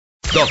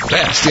The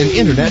best in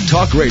Internet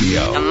talk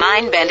radio. A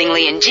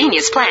mind-bendingly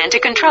ingenious plan to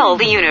control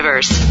the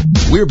universe.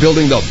 We're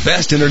building the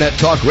best Internet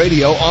talk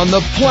radio on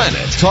the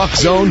planet.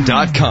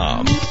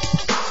 TalkZone.com.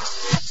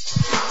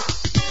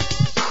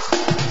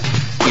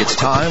 It's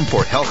time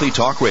for Healthy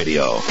Talk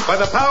Radio. By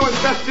the powers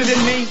vested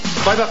in me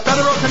by the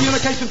Federal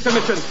Communications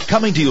Commission.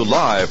 Coming to you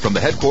live from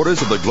the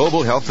headquarters of the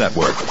Global Health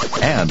Network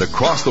and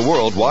across the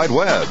World Wide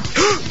Web.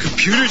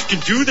 Computers can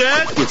do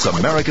that? It's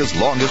America's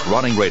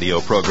longest-running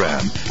radio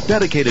program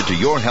dedicated to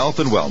your health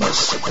and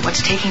wellness.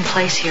 What's taking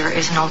place here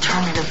is an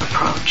alternative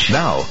approach.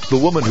 Now, the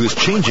woman who's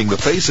changing the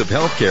face of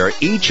healthcare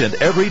each and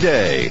every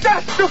day.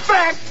 That's the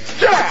fact,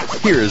 Jack!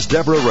 Here's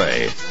Deborah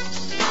Ray.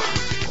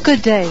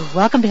 Good day.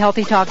 Welcome to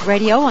Healthy Talk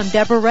Radio. I'm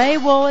Deborah Ray.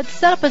 Well, it's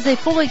set up as a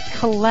fully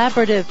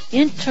collaborative,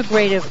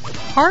 integrative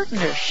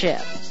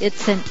partnership.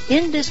 It's an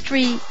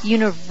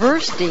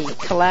industry-university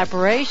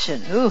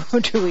collaboration. Ooh,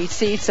 do we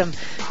see some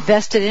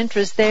vested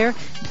interest there?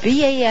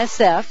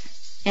 BASF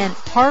and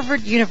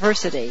Harvard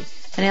University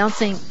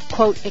announcing,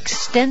 quote,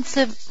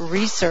 extensive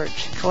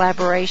research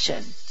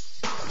collaboration.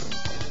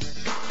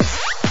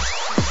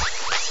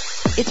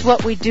 It's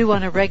what we do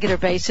on a regular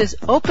basis.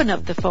 Open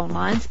up the phone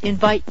lines.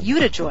 Invite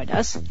you to join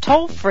us,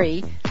 toll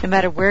free, no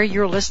matter where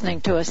you're listening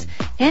to us.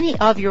 Any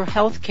of your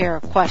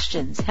healthcare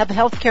questions. Have a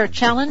healthcare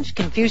challenge?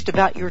 Confused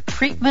about your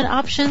treatment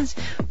options?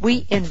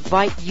 We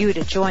invite you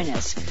to join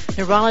us.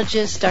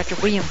 Neurologist Dr.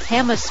 William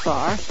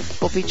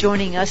Hammesfahr will be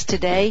joining us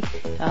today.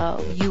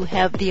 You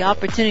have the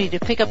opportunity to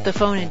pick up the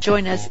phone and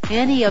join us.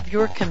 Any of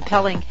your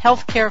compelling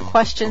healthcare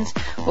questions.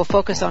 We'll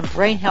focus on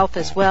brain health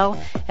as well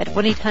at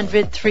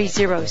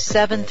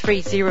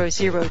 1-800-307-3002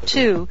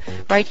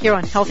 right here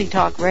on Healthy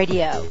Talk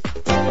Radio.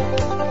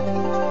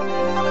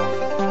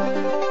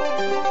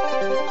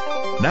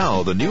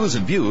 Now, the news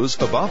and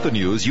views about the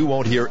news you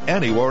won't hear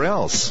anywhere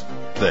else.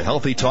 The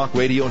Healthy Talk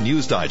Radio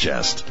News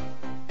Digest.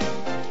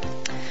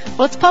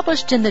 Well, it's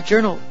published in the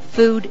journal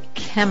Food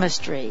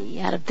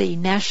Chemistry out of the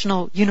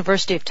National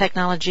University of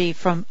Technology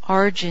from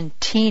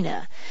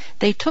Argentina.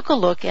 They took a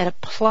look at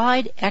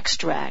applied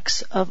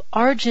extracts of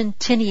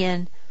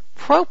Argentinian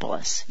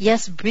propolis,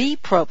 yes, bee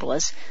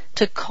propolis,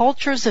 to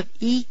cultures of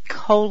E.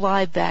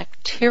 coli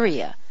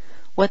bacteria.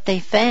 What they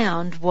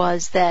found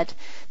was that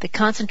the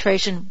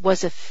concentration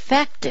was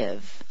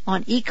effective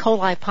on E.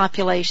 coli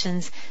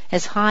populations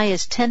as high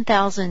as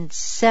 10,000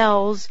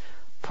 cells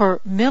per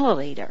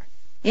milliliter,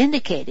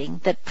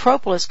 indicating that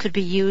propolis could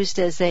be used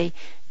as a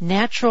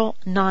natural,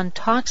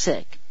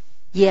 non-toxic,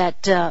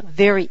 yet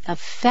very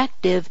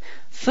effective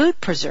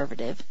food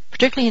preservative,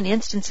 particularly in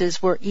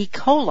instances where E.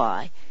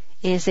 coli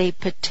is a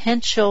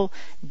potential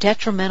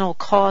detrimental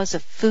cause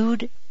of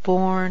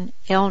food-borne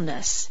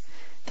illness.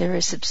 There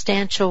is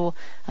substantial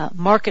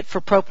market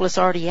for propolis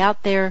already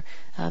out there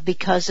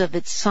because of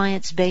its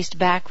science-based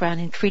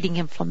background in treating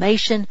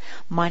inflammation,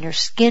 minor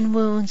skin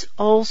wounds,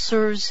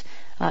 ulcers,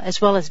 as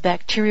well as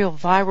bacterial,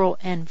 viral,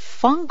 and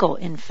fungal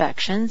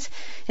infections.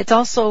 It's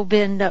also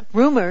been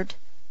rumored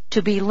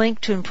to be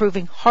linked to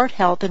improving heart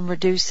health and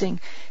reducing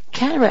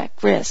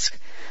cataract risk.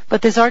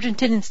 But this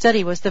Argentinian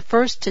study was the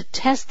first to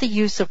test the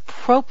use of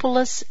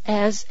propolis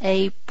as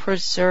a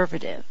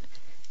preservative.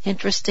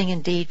 Interesting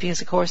indeed,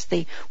 because, of course,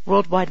 the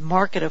worldwide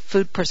market of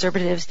food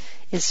preservatives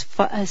is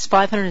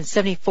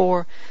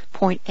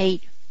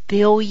 $574.8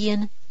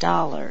 billion.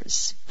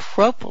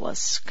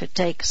 Propolis could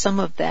take some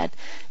of that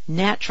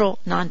natural,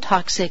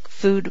 non-toxic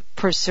food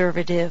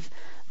preservative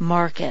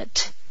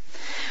market.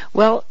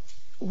 Well,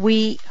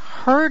 we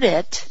heard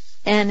it,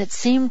 and it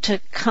seemed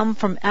to come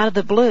from out of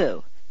the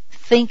blue.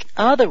 Think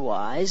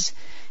otherwise,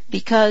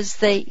 because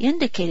they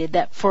indicated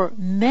that for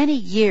many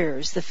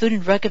years the Food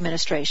and Drug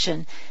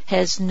Administration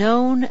has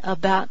known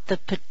about the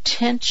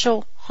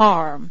potential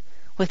harm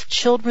with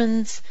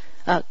children's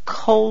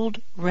cold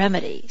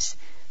remedies.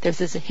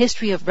 There's a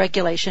history of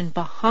regulation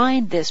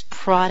behind this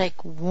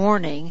product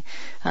warning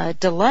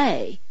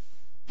delay.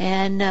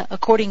 And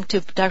according to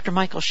Dr.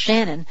 Michael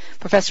Shannon,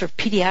 professor of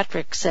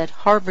pediatrics at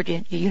Harvard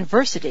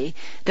University,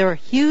 there are a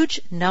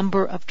huge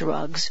number of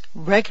drugs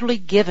regularly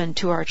given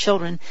to our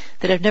children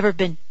that have never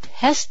been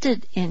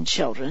tested in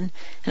children.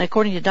 And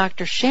according to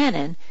Dr.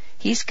 Shannon,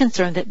 he's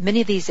concerned that many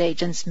of these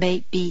agents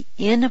may be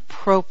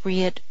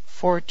inappropriate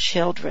for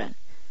children.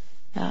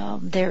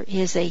 There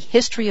is a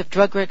history of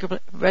drug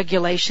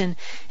regulation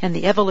and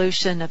the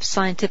evolution of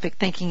scientific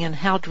thinking on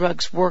how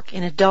drugs work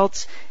in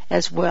adults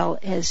as well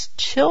as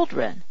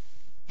children.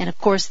 And, of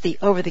course, the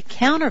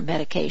over-the-counter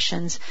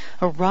medications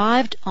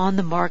arrived on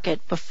the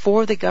market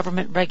before the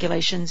government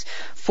regulations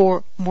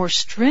for more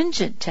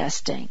stringent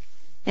testing.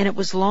 And it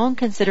was long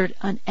considered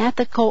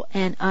unethical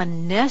and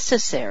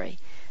unnecessary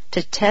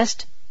to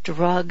test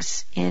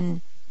drugs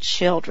in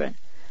children.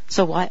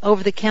 So why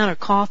over-the-counter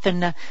cough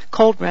and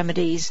cold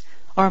remedies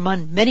are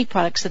among many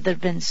products that have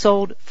been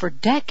sold for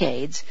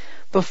decades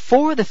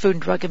before the Food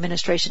and Drug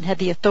Administration had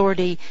the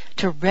authority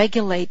to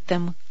regulate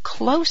them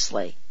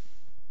closely.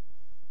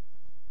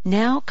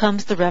 Now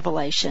comes the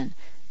revelation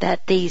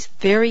that these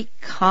very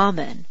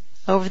common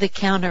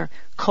over-the-counter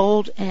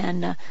cold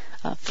and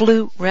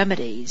flu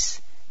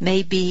remedies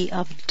may be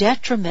of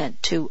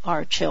detriment to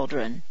our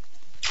children,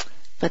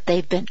 but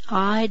they've been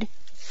eyed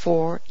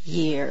for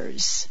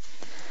years.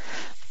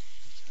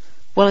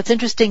 Well, it's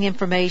interesting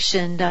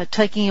information,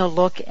 taking a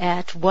look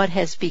at what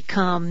has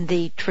become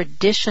the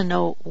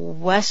traditional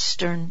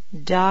Western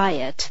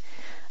diet.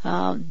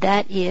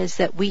 That is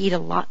that we eat a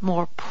lot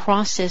more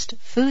processed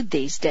food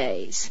these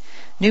days.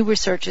 New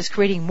research is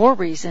creating more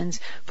reasons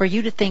for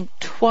you to think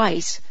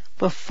twice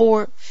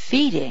before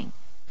feeding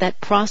that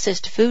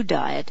processed food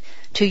diet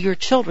to your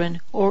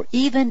children, or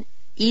even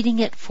eating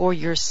it for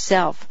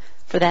yourself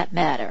for that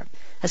matter.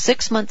 A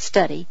 6-month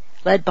study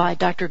led by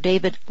Dr.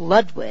 David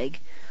Ludwig,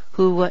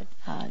 who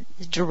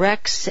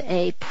directs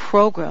a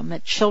program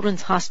at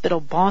Children's Hospital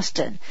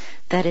Boston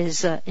that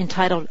is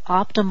entitled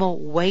Optimal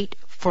Weight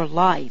for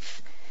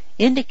Life,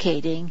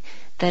 indicating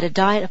that a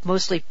diet of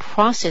mostly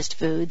processed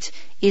foods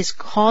is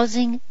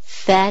causing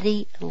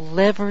fatty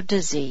liver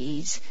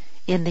disease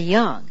in the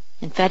young.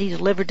 And fatty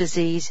liver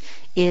disease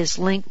is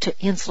linked to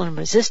insulin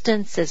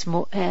resistance as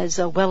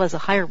well as a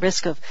higher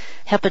risk of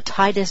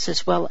hepatitis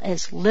as well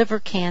as liver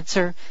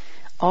cancer.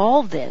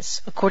 All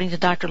this, according to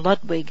Dr.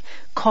 Ludwig,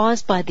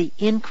 caused by the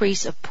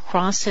increase of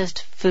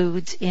processed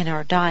foods in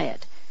our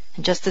diet.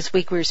 And just this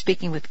week we were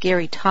speaking with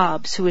Gary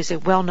Taubes, who is a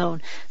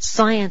well-known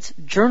science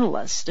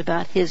journalist,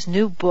 about his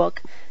new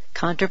book,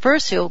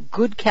 Controversial,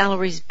 Good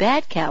Calories,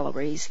 Bad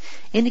Calories,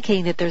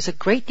 indicating that there's a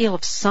great deal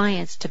of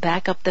science to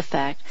back up the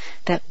fact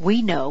that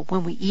we know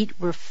when we eat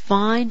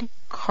refined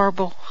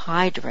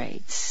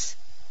carbohydrates,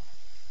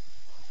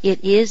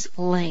 it is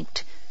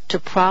linked to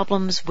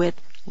problems with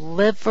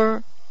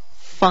liver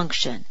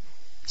function.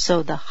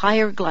 So the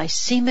higher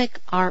glycemic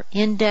our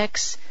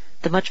index,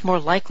 the much more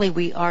likely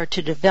we are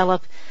to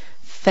develop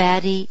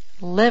fatty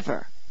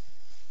liver.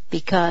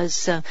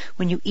 Because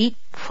when you eat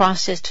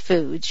processed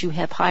foods, you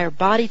have higher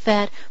body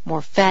fat,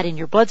 more fat in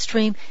your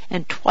bloodstream,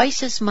 and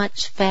twice as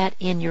much fat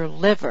in your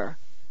liver.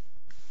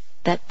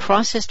 That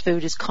processed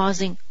food is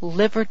causing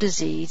liver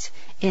disease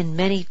in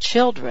many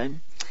children,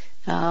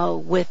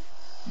 with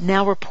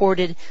now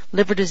reported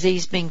liver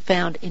disease being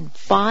found in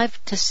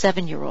 5 to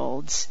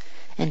 7-year-olds.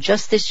 And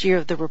just this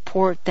year, the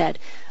report that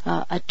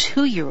a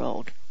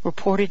 2-year-old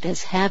reported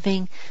as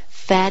having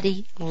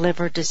fatty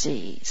liver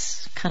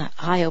disease. Kind of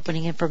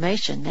eye-opening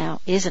information now,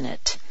 isn't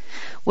it?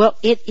 Well,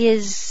 it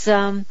is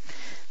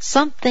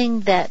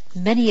something that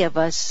many of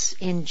us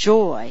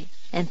enjoy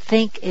and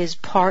think is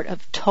part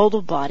of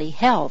total body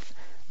health,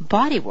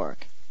 body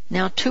work.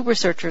 Now, 2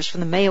 researchers from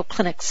the Mayo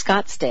Clinic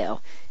Scottsdale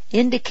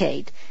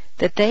indicate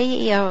that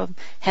they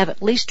have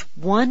at least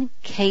one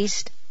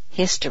case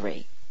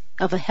history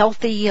of a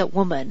healthy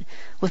woman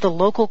with a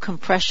local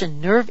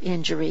compression nerve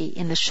injury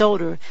in the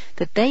shoulder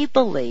that they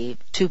believe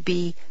to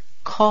be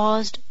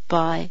caused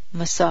by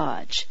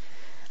massage.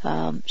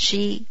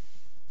 She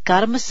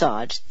got a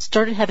massage,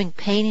 started having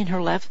pain in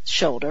her left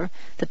shoulder.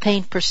 The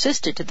pain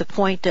persisted to the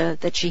point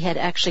that she had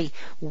actually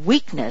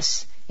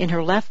weakness in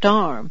her left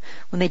arm.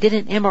 When they did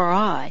an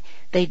MRI,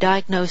 they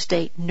diagnosed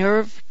a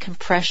nerve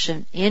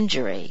compression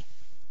injury.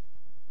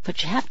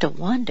 But you have to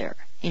wonder,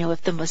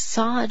 if the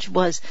massage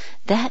was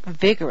that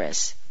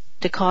vigorous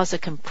to cause a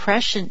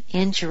compression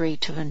injury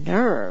to a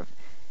nerve,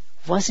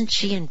 wasn't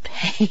she in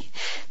pain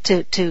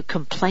to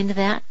complain of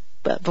that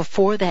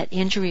before that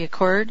injury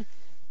occurred?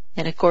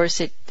 And of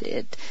course,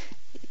 it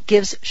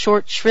gives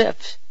short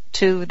shrift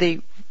to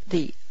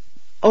the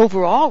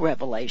overall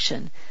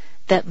revelation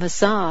that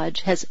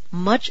massage has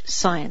much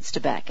science to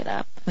back it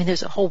up. I mean,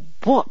 there's a whole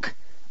book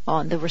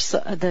on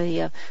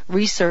the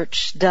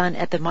research done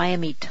at the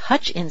Miami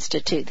Touch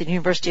Institute, the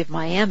University of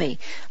Miami,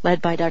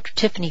 led by Dr.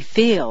 Tiffany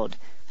Field,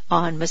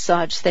 on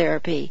massage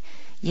therapy,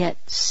 yet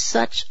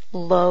such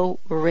low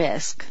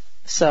risk.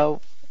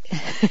 So,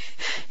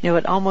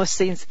 it almost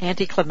seems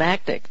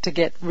anticlimactic to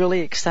get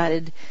really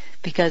excited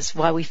because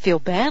while we feel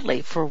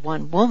badly for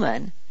one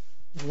woman,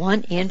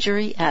 one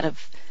injury out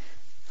of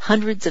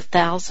hundreds of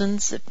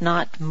thousands, if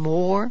not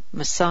more,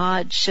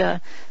 massage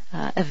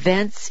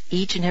events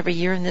each and every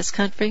year in this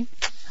country?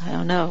 I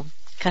don't know.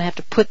 Kind of have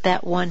to put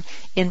that one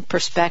in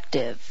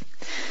perspective.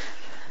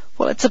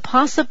 Well, it's a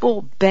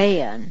possible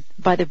ban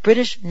by the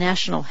British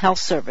National Health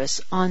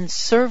Service on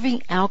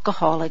serving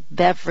alcoholic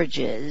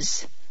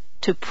beverages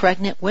to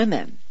pregnant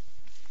women.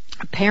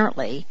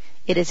 Apparently,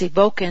 it is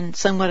evoking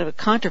somewhat of a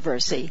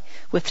controversy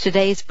with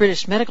today's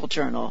British Medical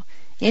Journal,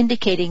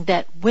 indicating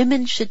that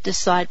women should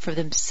decide for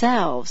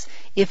themselves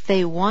if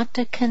they want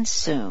to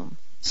consume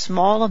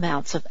small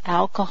amounts of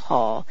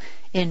alcohol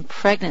in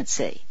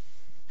pregnancy.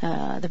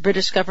 The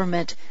British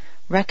government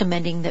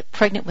recommending that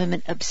pregnant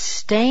women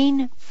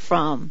abstain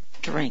from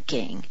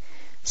drinking.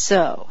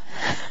 So,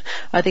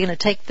 are they going to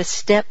take the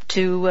step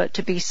to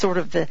be sort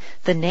of the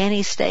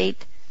nanny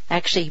state,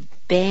 actually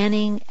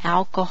banning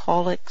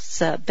alcoholic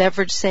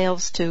beverage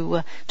sales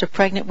to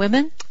pregnant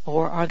women,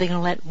 or are they going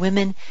to let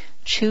women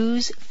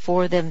choose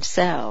for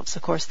themselves?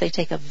 Of course, they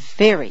take a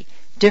very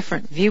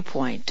different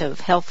viewpoint of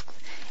health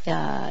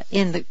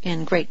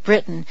in Great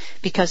Britain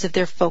because of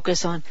their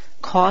focus on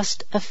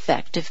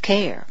cost-effective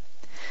care.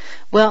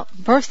 Well,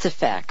 birth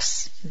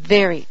defects,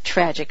 very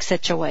tragic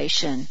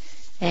situation,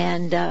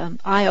 and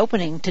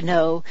eye-opening to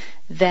know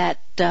that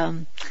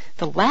the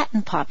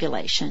Latin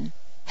population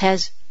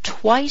has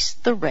twice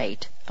the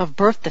rate of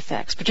birth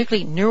defects,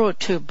 particularly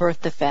neurotube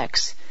birth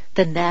defects,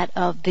 than that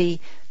of the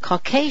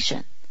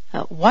Caucasian,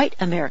 white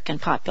American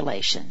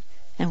population.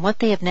 And what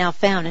they have now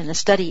found in a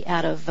study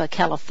out of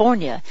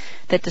California,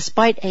 that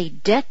despite a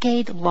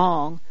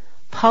decade-long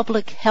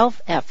public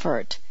health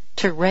effort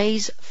to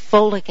raise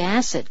folic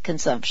acid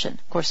consumption,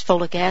 of course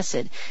folic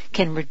acid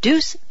can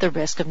reduce the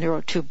risk of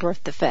neurotube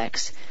birth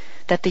defects,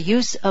 that the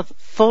use of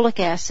folic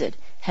acid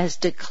has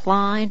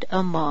declined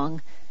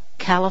among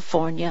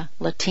California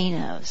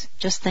Latinos.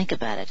 Just think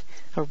about it.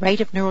 A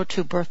rate of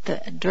neurotube birth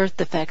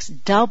defects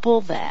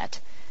double that,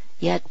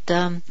 yet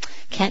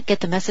can't get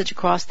the message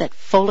across that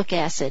folic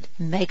acid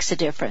makes a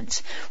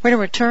difference. We're going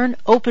to return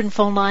open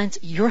phone lines,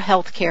 your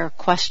healthcare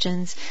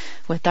questions,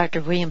 with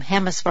Dr. William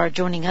Hammesfahr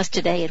joining us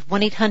today at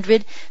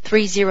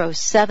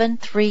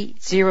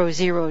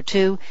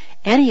 1-800-307-3002.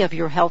 Any of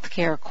your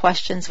healthcare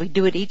questions. We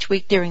do it each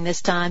week during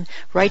this time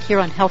right here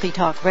on Healthy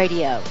Talk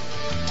Radio.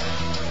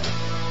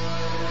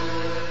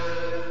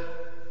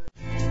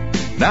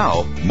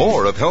 Now,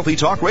 more of Healthy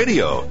Talk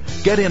Radio.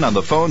 Get in on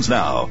the phones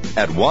now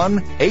at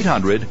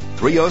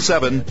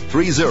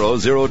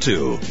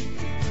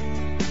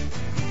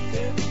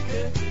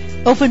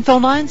 1-800-307-3002. Open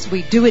phone lines,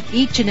 we do it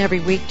each and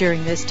every week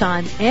during this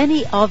time.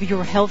 Any of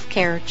your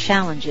healthcare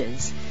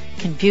challenges,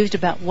 confused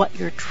about what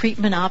your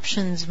treatment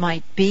options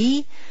might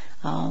be,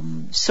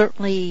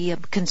 certainly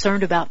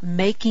concerned about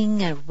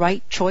making a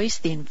right choice,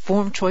 the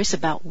informed choice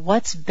about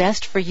what's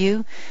best for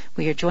you.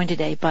 We are joined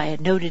today by a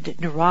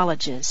noted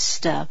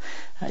neurologist.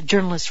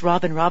 Journalist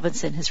Robin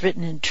Robinson has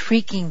written an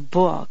intriguing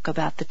book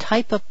about the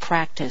type of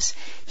practice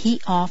he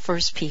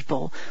offers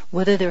people,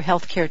 whether their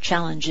healthcare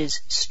challenge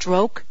is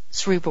stroke,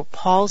 cerebral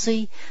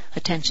palsy,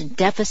 attention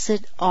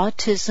deficit,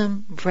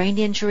 autism, brain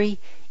injury,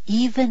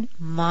 even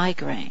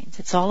migraines.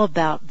 It's all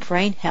about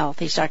brain health.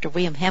 He's Dr.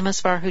 William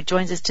Hammesfahr, who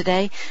joins us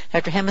today.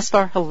 Dr.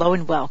 Hammesfahr, hello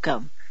and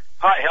welcome.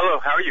 Hi, hello.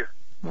 How are you?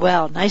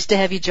 Well, nice to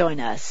have you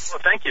join us.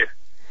 Well, thank you.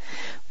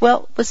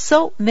 Well, with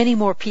so many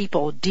more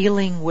people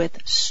dealing with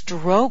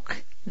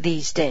stroke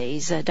these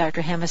days,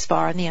 Dr.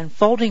 Hammesfahr, and the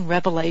unfolding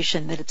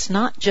revelation that it's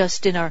not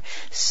just in our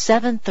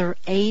 7th or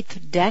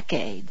 8th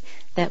decade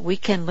that we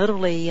can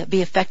literally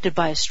be affected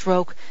by a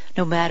stroke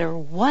no matter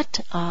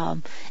what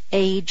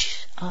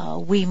age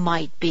we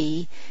might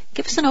be.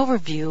 Give us an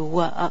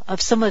overview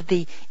of some of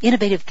the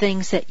innovative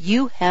things that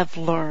you have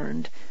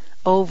learned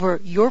over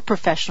your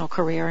professional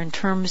career in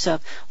terms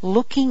of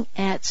looking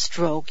at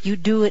stroke. You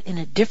do it in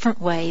a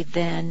different way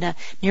than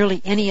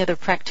nearly any other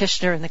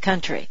practitioner in the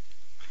country.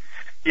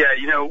 Yeah,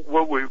 you know,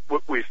 what we've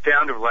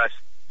found over the last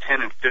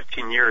 10 and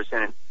 15 years,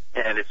 and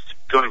it's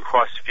going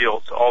across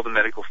fields, all the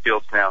medical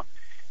fields now,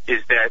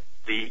 is that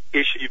the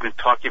issue you've been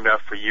talking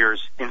about for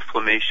years,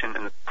 inflammation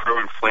and the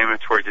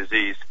pro-inflammatory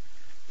disease,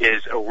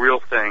 is a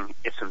real thing.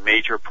 It's a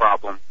major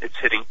problem. It's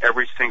hitting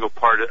every single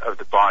part of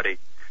the body,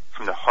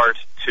 from the heart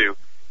to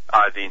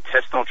the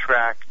intestinal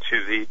tract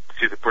to the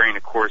brain,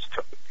 of course,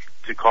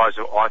 to cause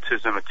of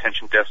autism,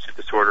 attention deficit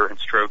disorder, and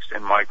strokes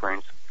and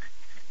migraines.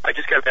 I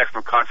just got back from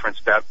a conference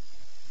about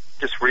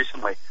just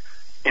recently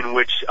in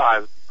which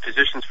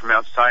physicians from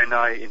Mount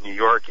Sinai in New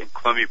York and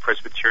Columbia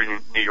Presbyterian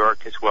in New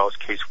York, as well as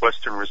Case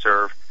Western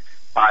Reserve,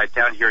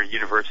 down here at the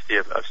University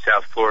of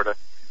South Florida,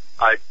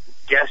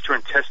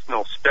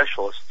 gastrointestinal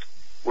specialists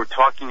were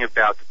talking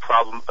about the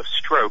problem of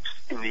strokes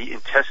in the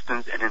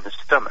intestines and in the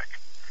stomach,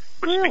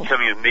 which is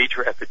becoming a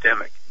major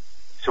epidemic.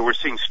 So we're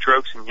seeing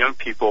strokes in young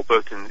people,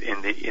 both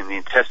in the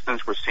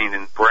intestines, we're seeing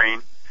in the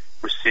brain,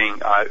 we're seeing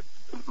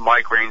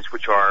migraines,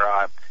 which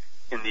are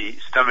in the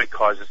stomach,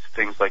 causes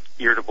things like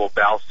irritable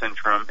bowel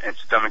syndrome, and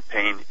stomach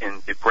pain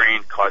in the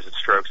brain causes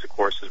strokes, of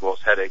course, as well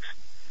as headaches.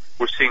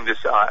 We're seeing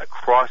this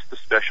across the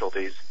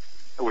specialties.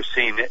 We're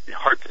seeing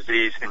heart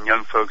disease in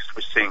young folks.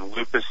 We're seeing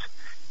lupus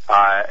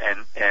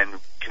and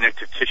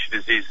connective tissue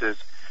diseases.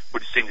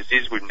 We're seeing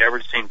diseases we've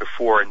never seen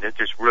before, and that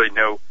there's really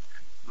no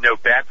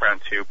background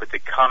to, but the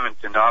common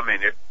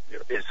denominator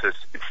is this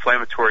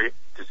inflammatory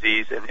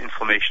disease and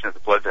inflammation of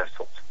the blood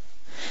vessels.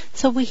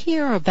 So we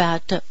hear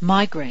about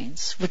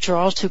migraines, which are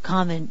all too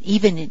common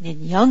even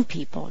in young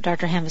people,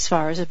 Dr.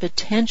 Hammesfahr, as a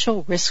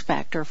potential risk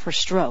factor for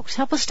strokes.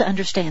 Help us to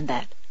understand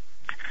that.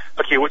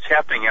 Okay, what's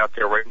happening out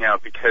there right now,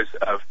 because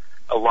of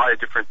a lot of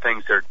different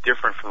things that are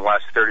different from the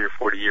last 30 or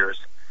 40 years,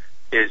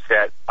 is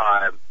that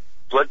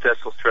blood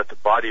vessels throughout the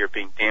body are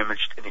being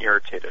damaged and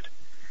irritated.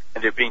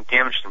 And they're being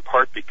damaged in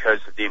part because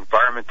of the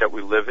environment that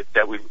we live in,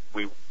 that we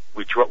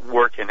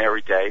work in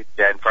every day,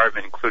 that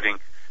environment including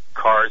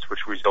cars,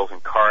 which result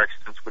in car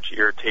accidents, which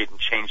irritate and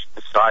change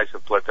the size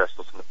of blood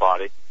vessels in the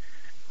body.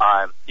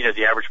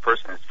 The average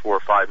person has 4 or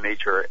 5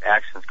 major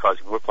accidents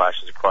causing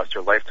whiplashes across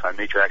their lifetime,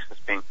 major accidents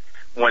being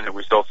one that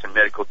results in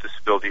medical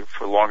disability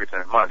for longer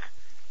than a month.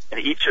 And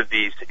each of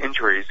these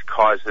injuries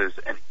causes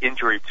an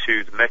injury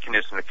to the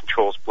mechanism that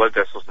controls blood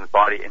vessels in the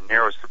body and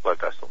narrows the blood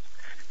vessels.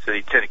 So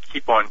they tend to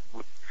keep on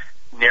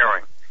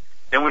narrowing.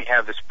 Then we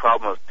have this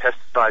problem of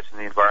pesticides in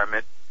the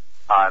environment.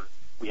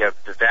 We have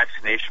the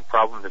vaccination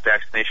problem. The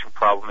vaccination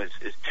problem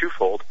is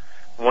twofold.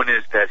 One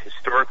is that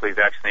historically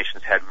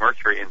vaccinations had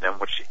mercury in them,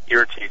 which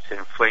irritates and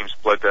inflames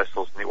blood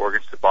vessels in the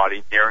organs of the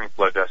body, narrowing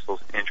blood vessels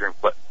and injuring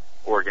blood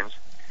organs.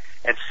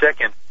 And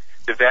second,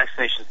 the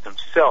vaccinations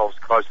themselves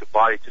cause the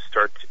body to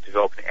start to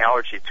develop an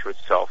allergy to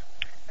itself,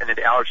 and that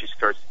allergy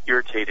starts to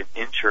irritate and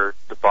injure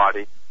the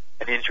body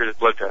and injure the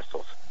blood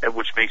vessels,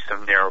 which makes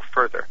them narrow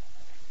further.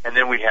 And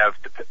then we have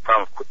the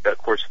problem, of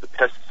course, of the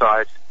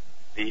pesticides,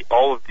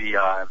 all of the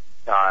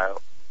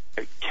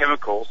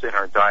chemicals in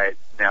our diet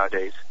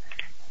nowadays.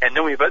 And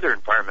then we have other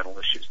environmental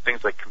issues,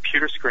 things like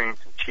computer screens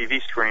and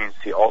TV screens,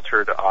 the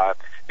altered,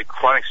 the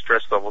chronic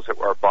stress levels that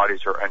our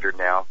bodies are under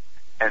now,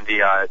 and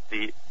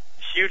the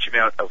huge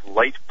amount of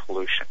light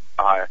pollution.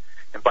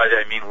 And by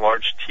that I mean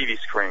large TV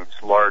screens,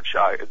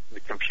 the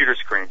computer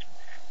screens.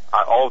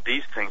 All of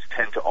these things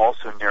tend to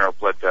also narrow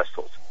blood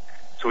vessels.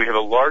 So we have a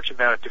large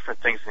amount of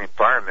different things in the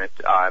environment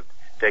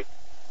that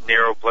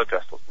narrow blood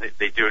vessels.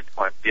 They do it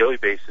on a daily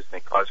basis, and they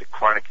cause a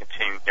chronic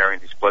continuing narrowing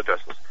of these blood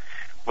vessels.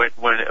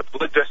 When a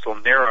blood vessel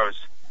narrows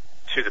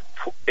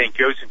and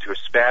goes into a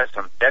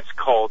spasm, that's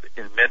called,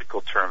 in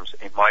medical terms,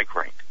 a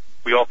migraine.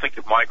 We all think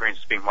of migraines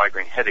as being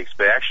migraine headaches,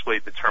 but actually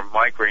the term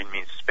migraine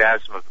means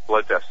spasm of the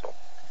blood vessel.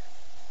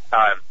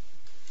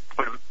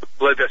 When a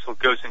blood vessel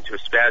goes into a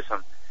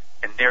spasm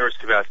and narrows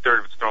to about a third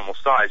of its normal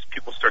size,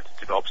 people start to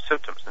develop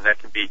symptoms, and that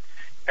can be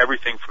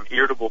everything from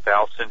irritable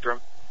bowel syndrome.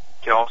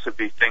 It can also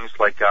be things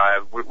like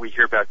we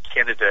hear about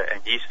Candida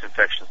and yeast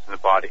infections in the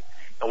body.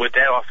 And what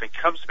that often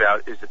comes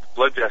about is that the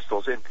blood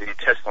vessels in the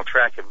intestinal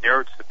tract have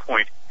narrowed to the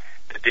point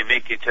that they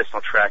make the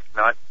intestinal tract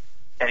not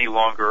any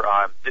longer,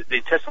 the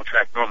intestinal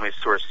tract normally is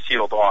sort of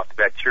sealed off. The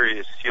bacteria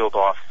is sealed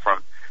off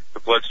from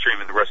the bloodstream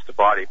and the rest of the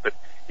body. But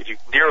if you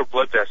narrow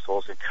blood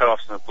vessels and cut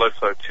off some of the blood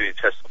flow to the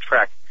intestinal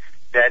tract,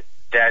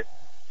 that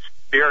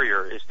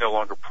barrier is no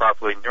longer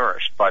properly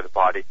nourished by the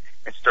body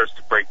and starts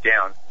to break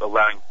down,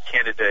 allowing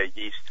Candida,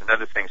 yeast, and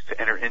other things to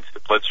enter into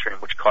the bloodstream,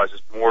 which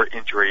causes more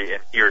injury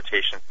and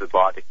irritation to the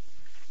body.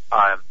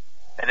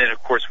 And then,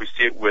 of course, we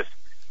see it with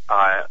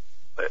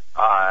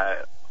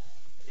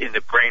in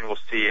the brain. We'll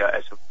see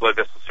as the blood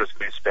vessel starts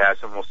going to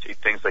spasm, we'll see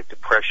things like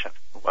depression,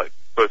 like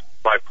both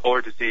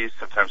bipolar disease,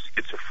 sometimes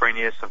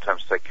schizophrenia,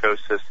 sometimes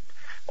psychosis,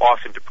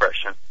 often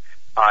depression,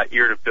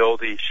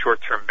 irritability,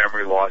 short-term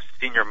memory loss,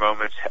 senior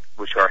moments,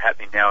 which are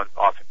happening now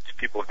often to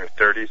people in their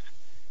 30s,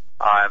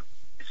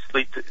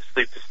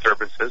 sleep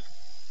disturbances,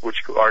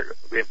 which are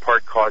in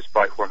part caused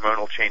by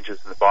hormonal changes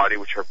in the body,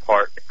 which are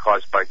part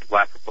caused by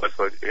lack of blood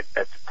flow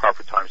at the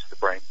proper times to the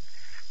brain.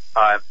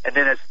 And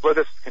then as blood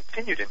vessels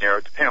continue to narrow,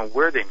 depending on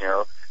where they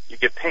narrow, you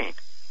get pain.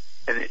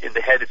 And in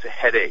the head, it's a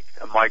headache,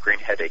 a migraine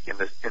headache. In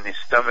the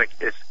stomach,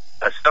 it's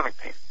a stomach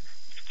pain.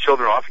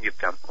 Children often get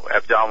them,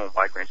 abdominal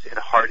migraines. In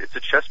the heart, it's a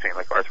chest pain,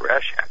 like Arthur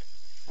Ashe had,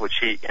 which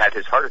he had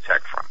his heart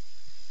attack from.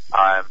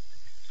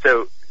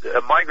 So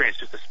a migraine is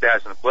just a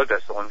spasm of the blood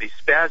vessel, and these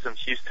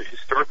spasms used to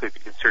historically be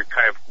considered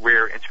kind of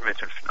rare,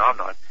 intermittent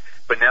phenomenon,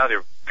 but now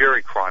they're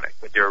very chronic.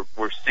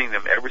 We're seeing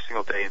them every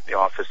single day in the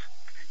office.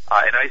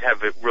 And I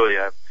have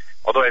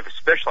although I have a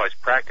specialized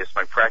practice,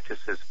 my practice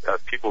is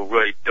people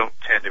really don't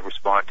tend to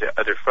respond to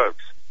other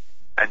folks,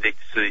 and they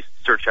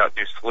search out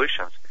new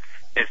solutions.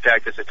 In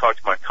fact, as I talk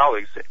to my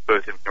colleagues,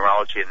 both in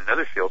neurology and in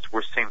other fields,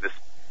 we're seeing this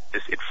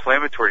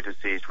inflammatory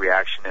disease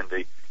reaction and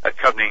the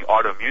accompanying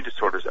autoimmune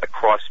disorders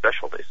across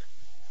specialties.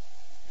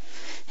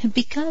 And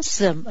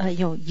because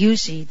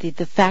usually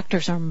the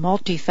factors are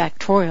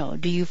multifactorial,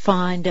 do you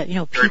find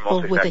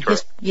people with a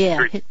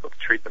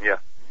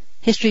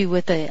history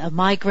with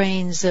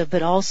migraines,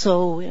 but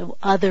also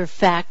other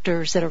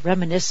factors that are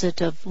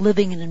reminiscent of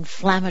living an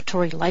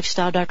inflammatory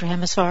lifestyle, Dr.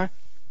 Hammesfahr?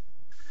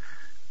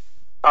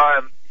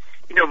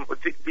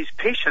 These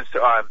patients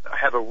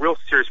have a real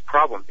serious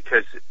problem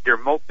because they are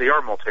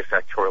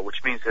multifactorial,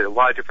 which means that a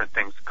lot of different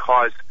things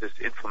cause this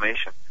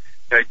inflammation.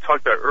 I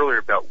talked about earlier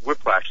about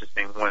whiplash as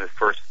being one of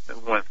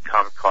the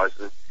common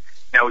causes.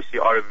 Now we see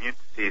autoimmune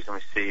disease, and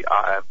we see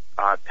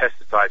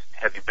pesticides and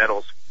heavy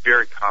metals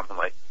very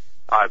commonly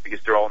because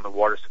they're all in the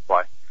water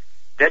supply.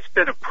 That's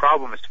been a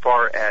problem as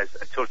far as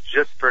until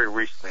just very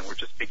recently. We're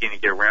just beginning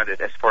to get around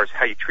it as far as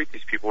how you treat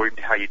these people or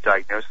even how you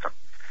diagnose them.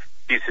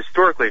 Because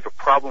historically, if a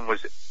problem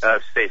was,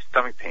 say,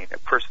 stomach pain, a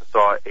person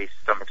saw a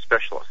stomach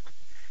specialist.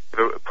 If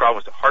a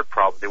problem was a heart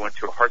problem, they went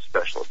to a heart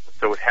specialist.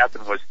 So what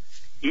happened was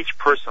each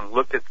person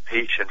looked at the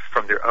patient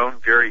from their own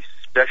very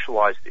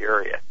specialized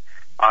area.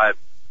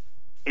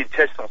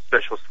 Intestinal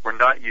specialists were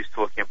not used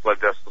to looking at blood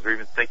vessels or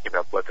even thinking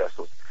about blood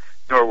vessels,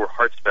 nor were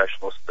heart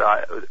specialists,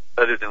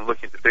 other than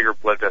looking at the bigger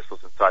blood vessels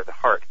inside the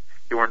heart.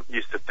 They weren't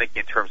used to thinking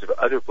in terms of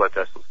other blood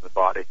vessels in the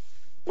body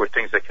or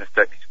things that can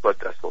affect these blood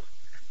vessels.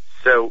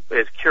 So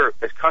as a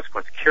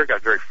consequence, care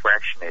got very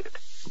fractionated,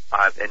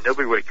 and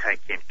nobody really kind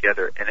of came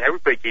together, and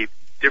everybody gave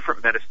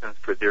different medicines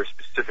for their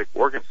specific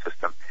organ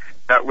system,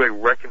 not really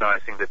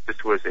recognizing that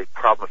this was a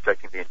problem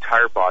affecting the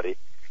entire body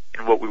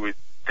and what we would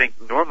think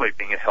normally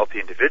being a healthy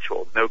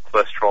individual, no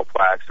cholesterol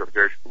plaques or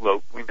very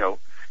low,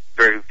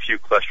 very few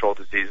cholesterol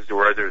diseases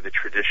or other the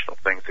traditional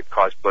things that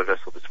cause blood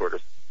vessel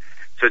disorders.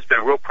 So it's been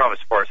a real problem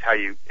as far as how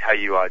you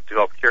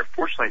develop care.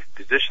 Fortunately,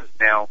 physicians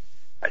now,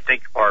 I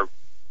think, are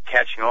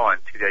catching on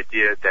to the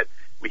idea that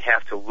we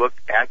have to look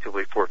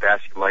actively for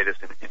vasculitis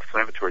and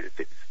inflammatory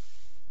disease.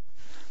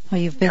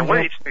 Well, you've been and one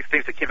of the interesting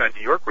things that came out in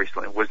New York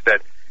recently was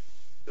that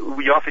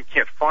we often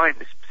can't find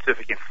the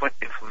specific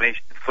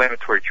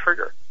inflammatory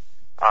trigger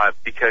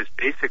because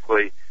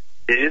basically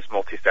it is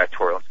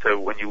multifactorial. So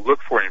when you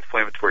look for an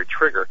inflammatory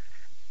trigger,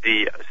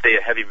 say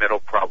a heavy metal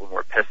problem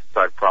or a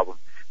pesticide problem,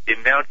 the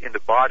amount in the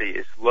body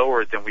is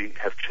lower than we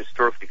have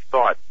historically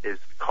thought is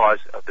the cause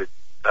of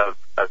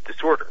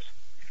disorders.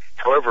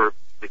 However,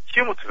 the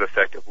cumulative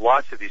effect of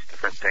lots of these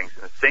different things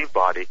in the same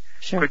body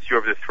puts you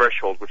over the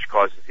threshold which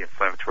causes the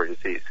inflammatory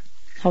disease.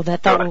 Hold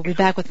that thought. We'll be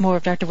back with more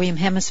of Dr. William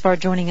Hammesfahr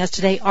joining us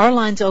today. Our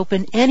line's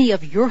open. Any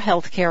of your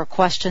health care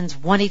questions,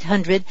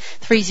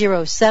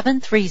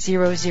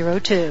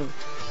 1-800-307-3002.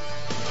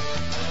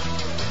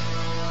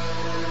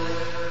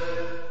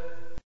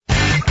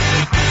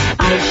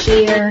 I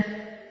hear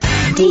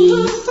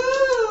the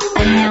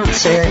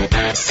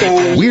announcer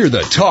say. We're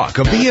the talk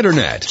of the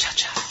Internet.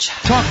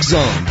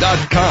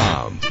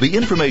 TalkZone.com. The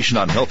information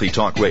on Healthy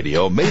Talk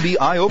Radio may be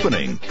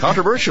eye-opening,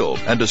 controversial,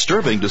 and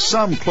disturbing to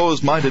some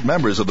closed-minded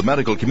members of the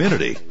medical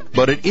community.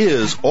 But it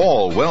is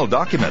all well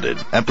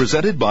documented and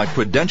presented by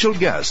credentialed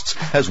guests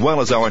as well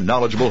as our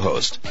knowledgeable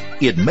host.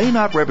 It may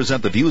not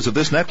represent the views of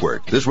this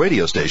network, this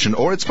radio station,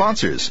 or its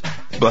sponsors.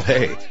 But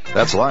hey,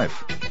 that's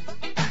life.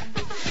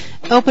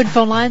 Open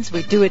phone lines.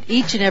 We do it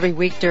each and every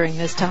week during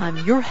this time.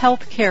 Your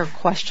health care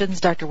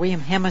questions. Dr.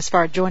 William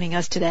Hammesfahr joining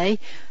us today.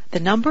 The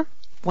number,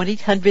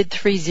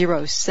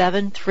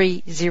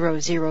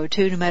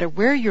 1-800-307-3002. No matter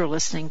where you're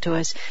listening to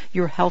us,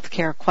 your health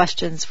care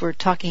questions. We're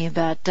talking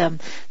about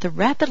the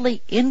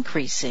rapidly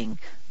increasing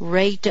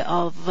rate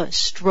of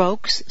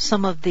strokes,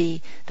 some of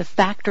the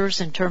factors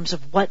in terms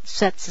of what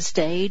sets the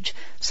stage,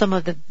 some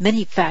of the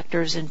many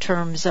factors in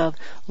terms of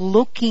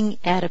looking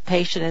at a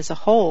patient as a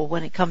whole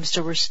when it comes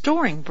to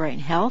restoring brain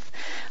health.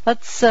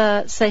 Let's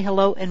say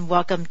hello and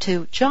welcome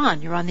to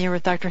John. You're on the air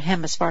with Dr.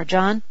 Hammesfahr.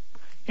 John?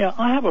 Yeah,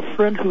 I have a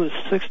friend who is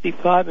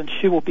 65 and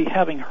she will be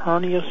having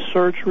hernia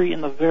surgery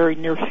in the very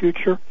near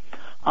future.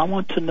 I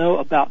want to know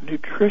about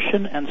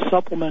nutrition and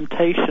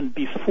supplementation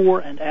before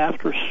and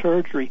after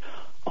surgery.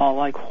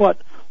 Like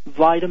what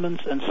vitamins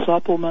and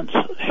supplements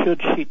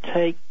should she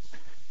take?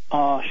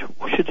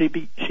 Should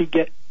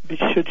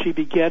she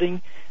be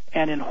getting,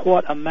 and in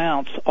what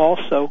amounts?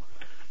 Also,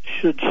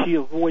 should she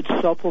avoid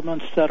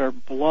supplements that are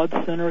blood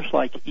thinners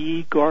like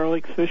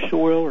garlic, fish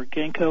oil, or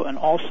ginkgo? And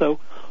also,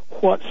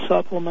 what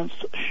supplements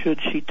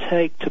should she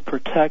take to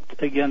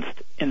protect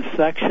against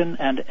infection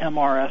and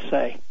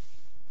MRSA?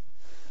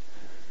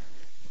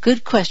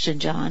 Good question,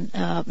 John.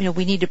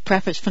 We need to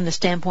preface from the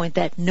standpoint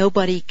that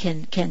nobody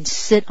can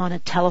sit on a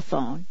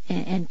telephone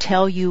and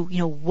tell you,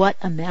 what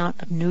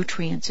amount of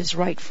nutrients is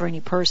right for any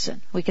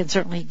person. We can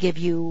certainly give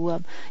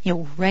you,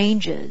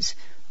 ranges,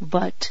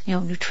 but,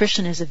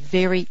 nutrition is a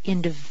very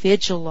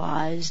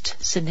individualized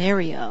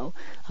scenario,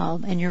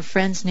 and your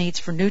friend's needs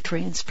for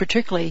nutrients,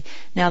 particularly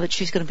now that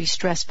she's going to be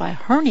stressed by a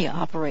hernia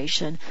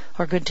operation,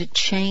 are going to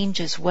change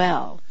as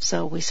well.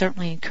 So we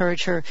certainly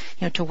encourage her,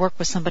 to work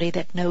with somebody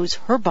that knows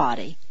her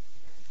body,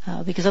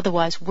 because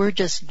otherwise we're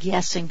just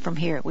guessing from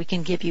here. We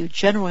can give you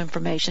general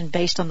information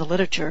based on the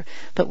literature,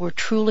 but we're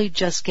truly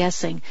just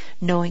guessing,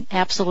 knowing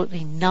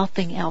absolutely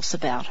nothing else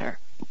about her.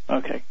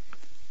 Okay.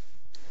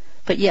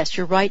 But yes,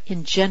 you're right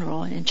in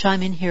general, and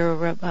chime in here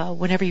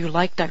whenever you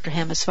like, Dr.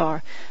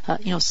 Hammesfahr,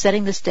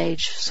 setting the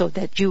stage so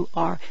that you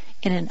are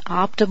in an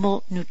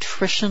optimal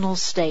nutritional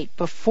state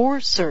before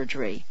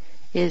surgery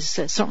is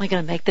certainly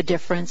going to make the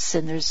difference,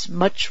 and there's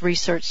much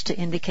research to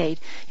indicate,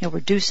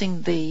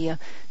 reducing the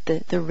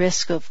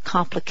risk of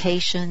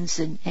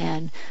complications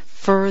and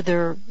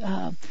further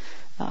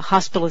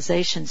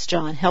hospitalizations,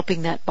 John,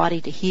 helping that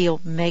body to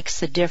heal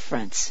makes a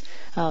difference.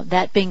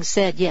 That being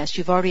said, yes,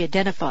 you've already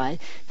identified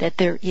that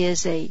there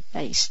is a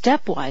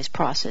stepwise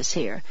process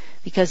here,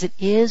 because it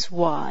is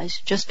wise,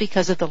 just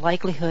because of the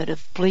likelihood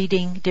of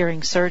bleeding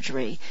during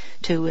surgery,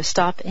 to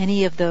stop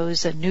any of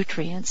those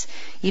nutrients,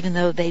 even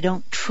though they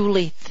don't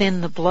truly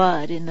thin the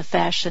blood in the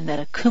fashion that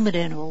a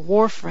Coumadin or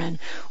warfarin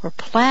or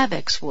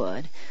Plavix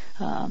would.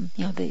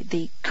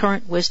 The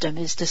current wisdom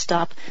is to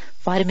stop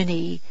vitamin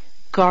E,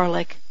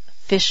 garlic,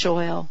 fish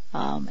oil,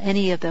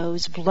 any of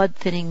those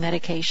blood-thinning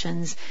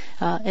medications,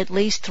 at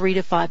least 3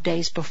 to 5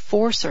 days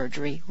before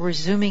surgery,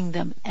 resuming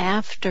them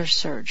after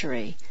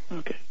surgery,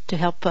 to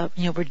help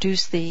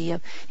reduce the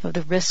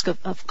risk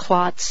of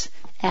clots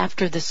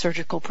after the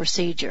surgical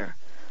procedure.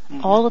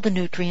 Mm-hmm. All of the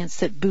nutrients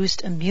that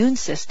boost immune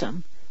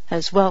system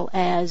as well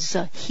as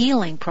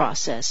healing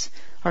process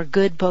are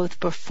good both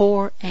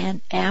before and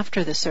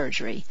after the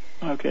surgery.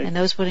 Okay. And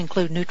those would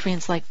include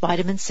nutrients like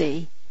vitamin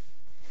C.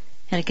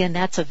 And again,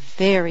 that's a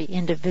very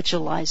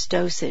individualized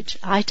dosage.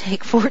 I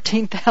take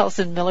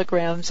 14,000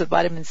 milligrams of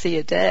vitamin C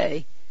a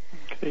day.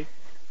 Okay.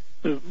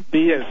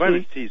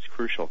 Vitamin C is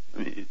crucial.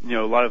 I mean,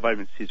 a lot of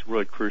vitamin C is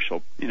really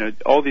crucial.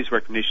 All these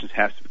recommendations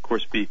have to, of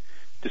course, be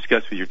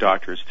discussed with your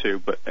doctors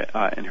too,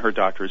 and her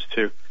doctors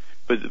too.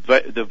 But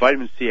the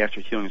vitamin C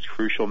after healing is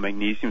crucial.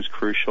 Magnesium is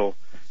crucial.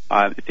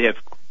 If they have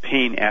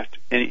pain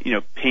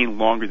pain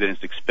longer than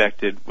is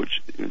expected,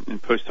 which in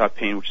post-op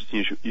pain, which is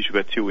usually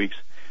about 2 weeks,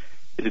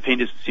 if the pain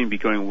doesn't seem to be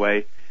going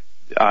away,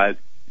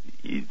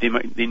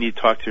 they need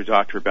to talk to their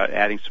doctor about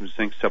adding some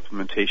zinc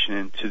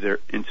supplementation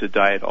into the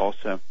diet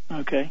also.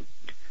 Okay.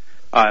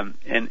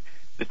 And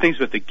the things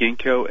with the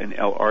ginkgo and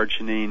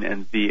L-arginine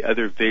and the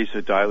other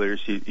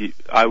vasodilators,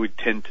 I would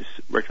tend to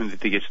recommend that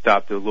they get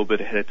stopped a little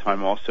bit ahead of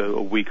time, also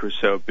a week or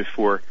so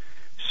before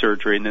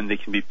surgery, and then they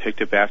can be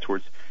picked up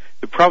afterwards.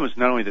 The problem is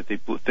not only that they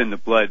thin the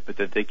blood, but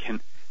that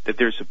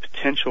there's a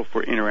potential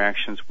for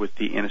interactions with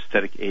the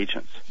anesthetic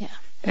agents. Yeah.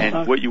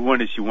 And what you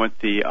want is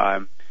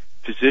the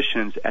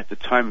physicians at the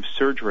time of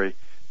surgery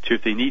to,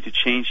 if they need to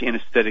change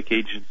anesthetic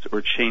agents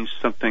or change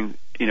something,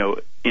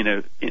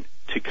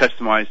 to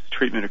customize the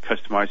treatment or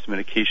customize the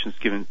medications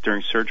given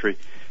during surgery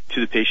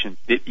to the patient.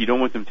 You don't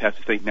want them to have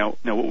to think, now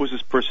what was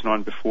this person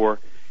on before,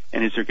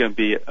 and is there going to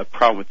be a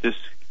problem with this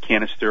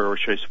canister, or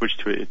should I switch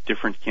to a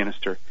different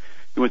canister?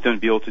 You want them to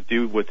be able to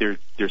do what they're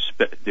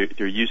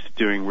used to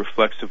doing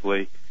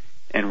reflexively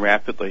and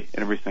rapidly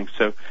and everything.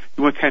 So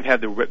you want to kind of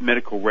have the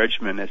medical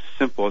regimen as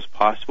simple as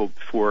possible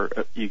before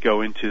you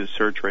go into the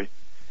surgery.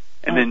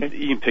 And then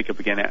you can pick up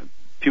again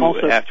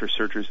after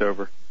surgery's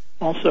over.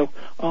 Also,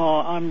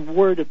 I'm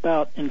worried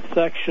about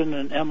infection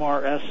and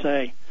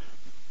MRSA.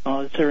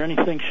 Is there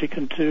anything she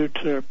can do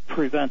to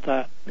prevent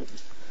that?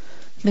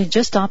 I mean,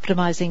 just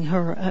optimizing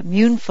her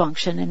immune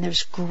function, and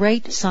there's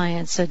great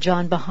science,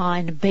 John,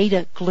 behind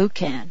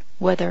beta-glucan,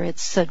 whether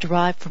it's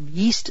derived from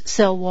yeast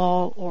cell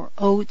wall or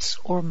oats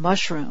or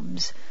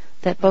mushrooms,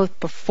 that both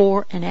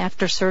before and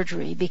after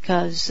surgery,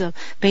 because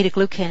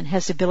beta-glucan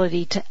has the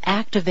ability to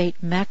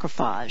activate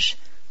macrophage,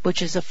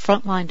 which is a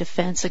frontline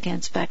defense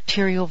against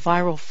bacterial,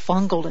 viral,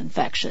 fungal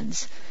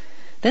infections.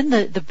 Then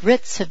the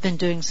Brits have been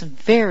doing some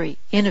very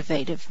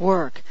innovative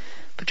work,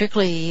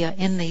 particularly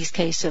in these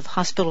cases of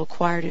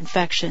hospital-acquired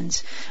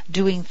infections,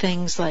 doing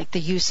things like the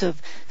use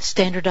of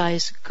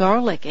standardized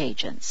garlic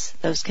agents.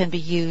 Those can be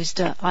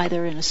used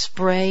either in a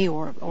spray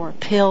or a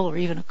pill or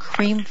even a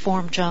cream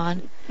form,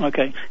 John.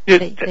 Okay.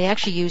 They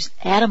actually use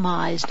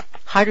atomized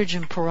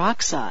hydrogen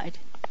peroxide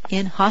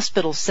in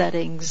hospital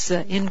settings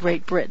in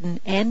Great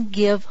Britain and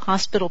give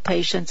hospital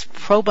patients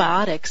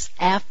probiotics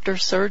after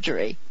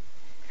surgery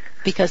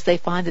because they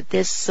find that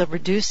this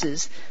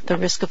reduces the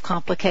risk of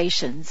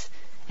complications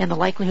and the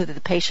likelihood that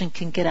the patient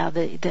can get out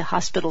of the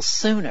hospital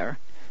sooner,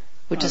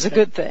 which is a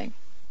good thing.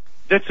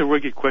 That's a really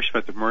good question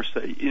about the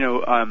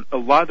MRSA. A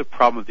lot of the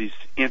problem of these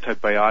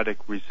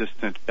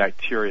antibiotic-resistant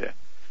bacteria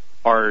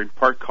are in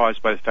part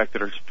caused by the fact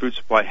that our food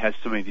supply has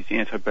so many of these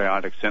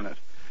antibiotics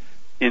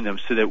in them,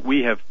 so that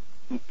we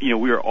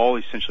are all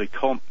essentially,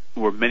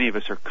 or many of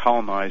us are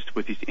colonized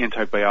with these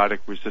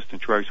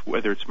antibiotic-resistant drugs,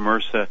 whether it's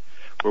MRSA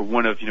or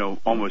one of,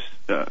 almost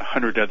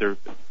 100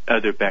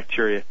 other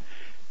bacteria.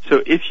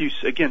 So if you,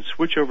 again,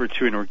 switch over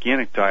to an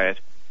organic diet,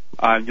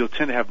 you'll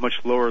tend to have much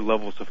lower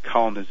levels of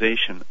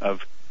colonization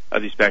of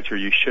these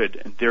bacteria. You should,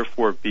 and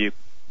therefore be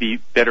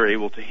better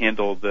able to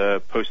handle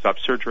the post-op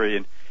surgery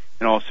and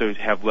also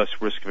have less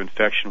risk of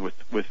infection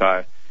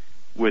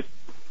with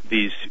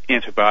these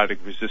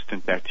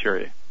antibiotic-resistant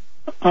bacteria.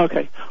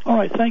 Okay. All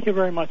right. Thank you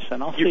very much,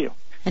 then. I'll see you.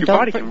 Your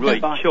body can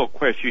really kill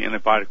quite a few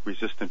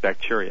antibiotic-resistant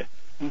bacteria.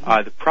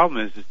 Mm-hmm. The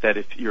problem is that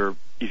if you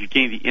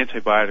gain the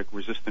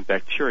antibiotic-resistant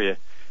bacteria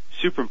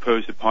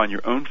superimposed upon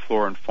your own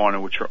flora and fauna,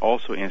 which are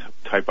also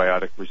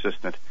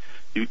antibiotic-resistant,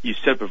 you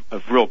set up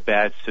a real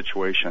bad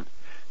situation.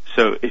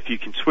 So if you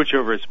can switch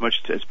over as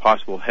much as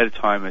possible ahead of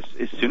time, as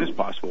soon as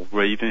possible,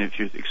 right, even if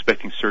you're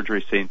expecting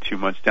surgery, say, in 2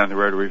 months down the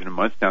road or even a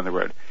month down the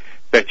road,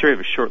 bacteria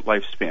have a short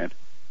lifespan.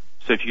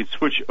 So if you can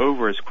switch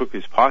over as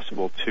quickly as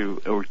possible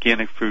to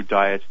organic food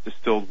diets,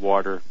 distilled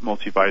water,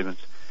 multivitamins,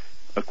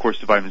 of course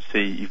the vitamin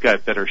C, you've got a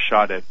better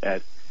shot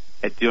at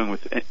dealing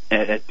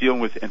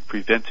with and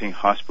preventing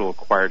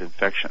hospital-acquired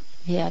infections.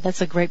 Yeah,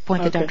 that's a great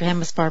point that Dr.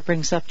 Hammesfahr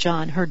brings up,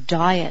 John. Her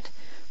diet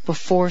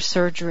before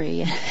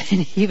surgery,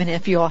 and even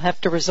if you all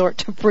have to resort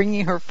to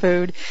bringing her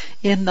food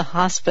in the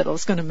hospital,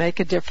 is going to make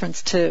a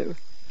difference too.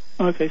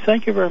 Okay,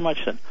 thank you very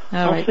much, then.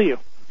 I'll see you.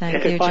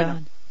 Thank you,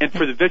 John. And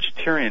for the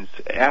vegetarians,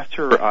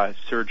 after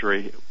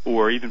surgery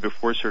or even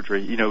before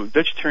surgery,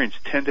 vegetarians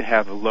tend to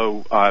have a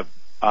low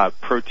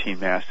protein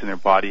mass in their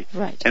body,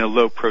 right, and a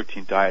low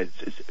protein diet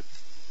is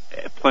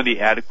plenty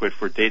adequate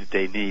for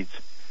day-to-day needs,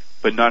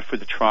 but not for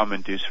the trauma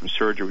induced from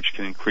surgery, which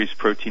can increase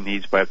protein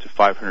needs by up to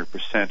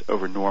 500%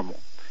 over normal.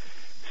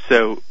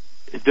 So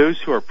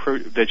those who are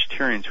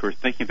vegetarians who are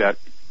thinking about,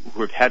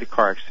 who have had a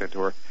car accident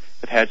or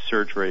have had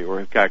surgery or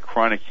have got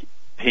chronic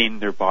pain in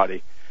their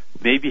body,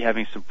 may be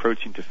having some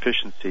protein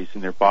deficiencies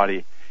in their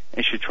body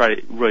and should try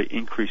to really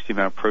increase the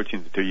amount of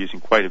protein that they're using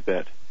quite a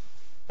bit.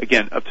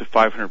 Again, up to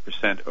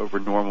 500% over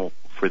normal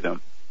for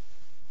them.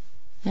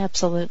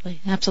 Absolutely.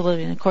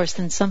 And of course,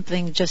 then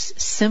something just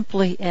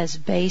simply as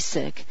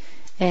basic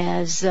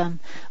as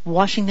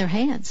washing their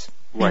hands.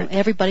 Right.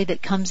 Everybody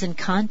that comes in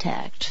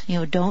contact,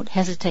 don't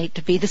hesitate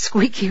to be the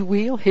squeaky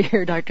wheel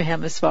here, Dr.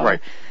 Hammesfahr. Right.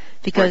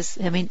 Because,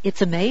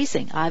 it's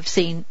amazing. I've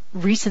seen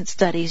recent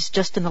studies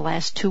just in the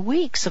last 2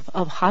 weeks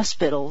of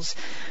hospitals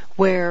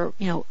where,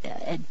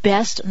 at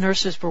best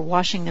nurses were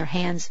washing their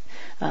hands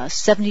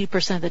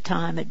 70% of the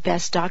time. At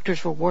best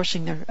doctors were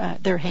washing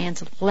their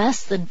hands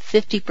less than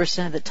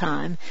 50% of the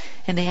time.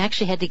 And they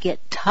actually had to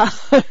get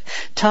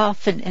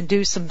tough and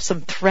do some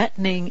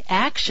threatening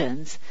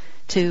actions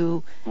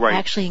to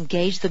actually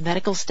engage the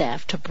medical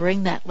staff to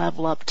bring that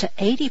level up to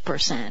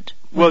 80%.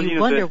 Well,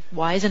 you wonder,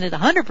 why isn't it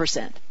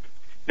 100%?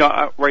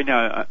 No, right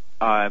now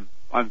I'm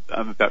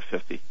about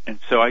 50, and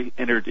so I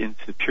entered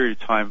into the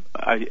period of time.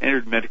 I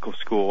entered medical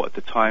school at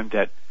the time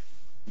that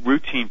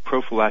routine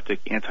prophylactic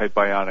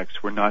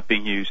antibiotics were not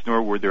being used,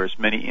 nor were there as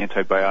many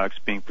antibiotics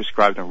being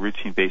prescribed on a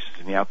routine basis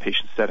in the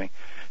outpatient setting.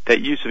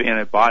 That use of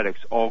antibiotics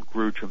all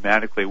grew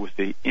dramatically with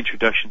the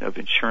introduction of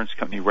insurance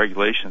company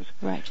regulations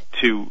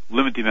to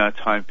limit the amount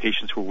of time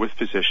patients were with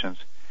physicians,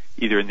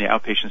 either in the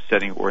outpatient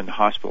setting or in the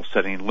hospital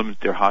setting, and limit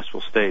their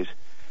hospital stays.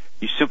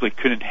 You simply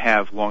couldn't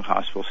have long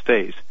hospital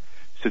stays.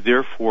 So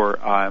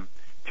therefore,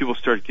 people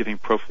started giving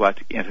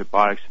prophylactic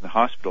antibiotics in the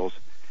hospitals.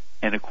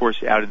 And of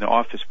course, out in the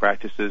office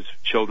practices,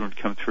 children would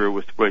come through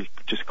with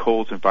just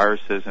colds and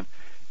viruses.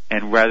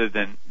 And rather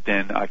than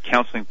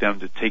counseling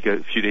them to take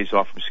a few days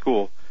off from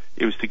school,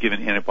 it was to give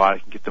an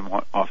antibiotic and get them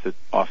out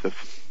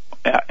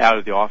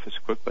of the office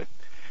quickly.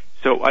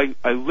 So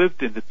I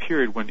lived in the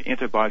period when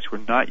antibiotics were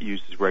not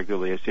used as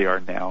regularly as they are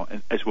now,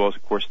 and as well as,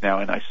 of course, now.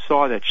 And I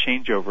saw that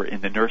changeover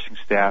in the nursing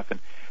staff and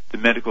the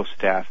medical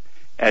staff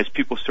as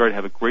people started to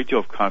have a great deal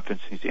of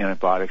confidence in these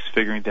antibiotics,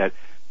 figuring that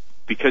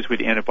because we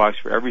had antibiotics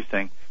for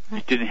everything,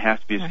 you didn't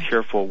have to be as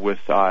careful with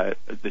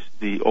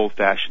the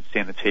old-fashioned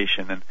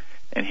sanitation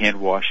and hand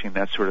washing and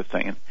that sort of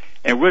thing. And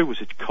it really was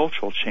a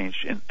cultural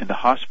change in the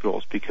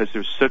hospitals because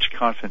there's such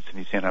confidence in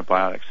these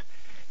antibiotics.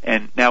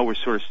 And now we're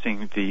sort of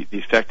seeing the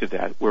effect of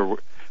that, where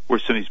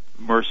some of these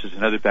MRSAs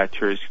and other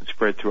bacteria can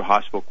spread through a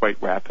hospital quite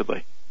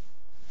rapidly,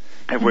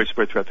 and really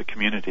spread throughout the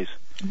communities.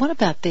 What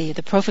about the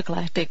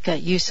prophylactic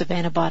use of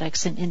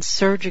antibiotics in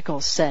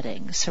surgical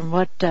settings? From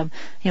what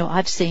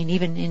I've seen,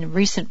 even in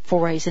recent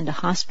forays into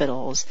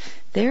hospitals,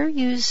 they're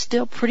used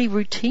still pretty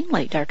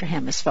routinely, Dr.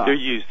 Hammesfahr. They're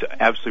used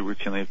absolutely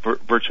routinely.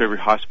 Virtually every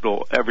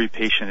hospital, every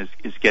patient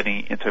is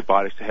getting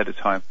antibiotics ahead of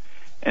time,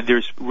 and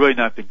there's really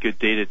not been good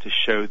data to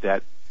show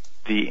that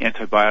the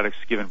antibiotics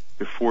given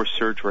before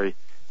surgery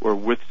or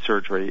with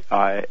surgery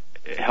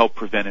help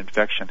prevent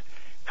infection.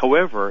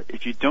 However,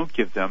 if you don't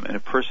give them and a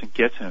person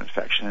gets an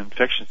infection, and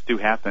infections do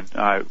happen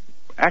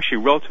actually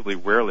relatively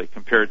rarely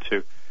compared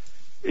to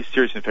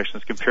serious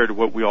infections compared to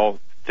what we all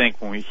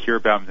think when we hear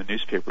about them in the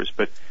newspapers,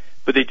 but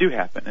they do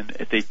happen. And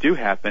if they do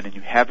happen and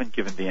you haven't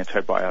given the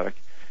antibiotic,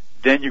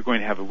 then you're going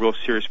to have a real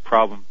serious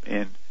problem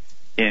in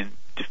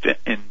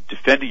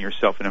defending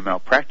yourself in a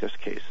malpractice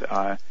case.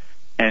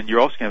 And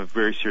you're also going to have a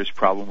very serious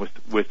problem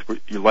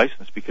with your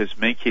license, because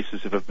many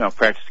cases of a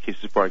malpractice case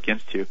is brought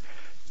against you,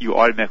 you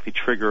automatically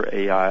trigger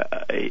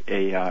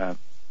a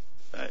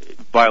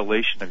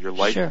violation of your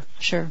license.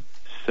 Sure.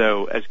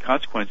 So as a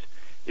consequence,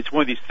 it's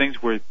one of these things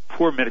where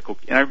poor medical,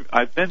 and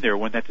I've been there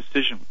when that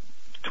decision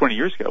 20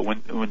 years ago,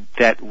 when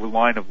that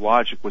line of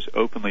logic was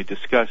openly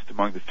discussed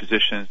among the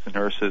physicians, the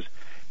nurses,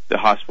 the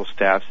hospital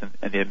staffs,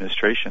 and the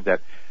administration, that,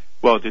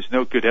 well, there's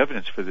no good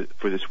evidence for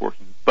this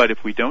working, but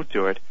if we don't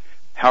do it,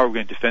 how are we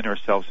going to defend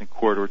ourselves in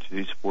court or to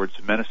these boards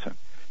of medicine?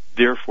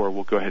 Therefore,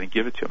 we'll go ahead and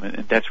give it to them,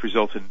 and that's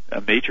resulted in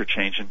a major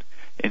change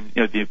in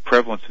the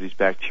prevalence of these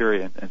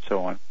bacteria and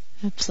so on.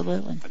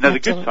 Absolutely. Now, the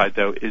good side,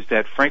 though, is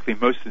that, frankly,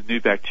 most of the new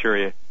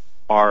bacteria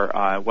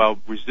are, while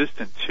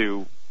resistant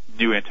to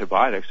new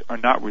antibiotics, are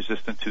not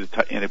resistant to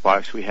the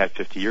antibiotics we had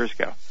 50 years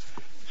ago.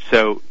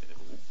 So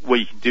what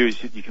you can do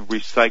is you can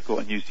recycle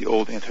and use the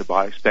old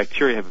antibiotics.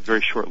 Bacteria have a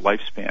very short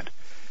lifespan,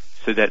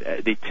 so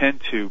that they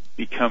tend to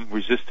become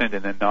resistant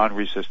and then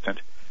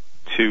non-resistant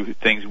to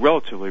things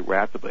relatively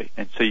rapidly.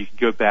 And so you can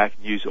go back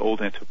and use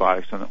old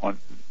antibiotics on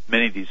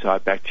many of these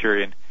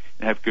bacteria and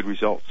have good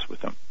results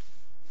with them.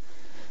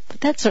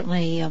 But that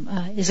certainly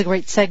is a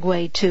great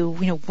segue to,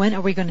 when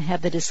are we going to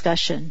have the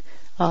discussion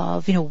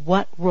of,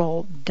 what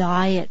role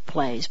diet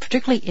plays,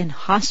 particularly in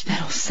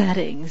hospital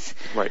settings,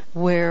 right,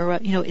 where,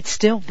 it's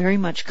still very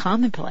much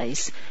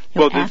commonplace.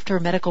 After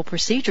a medical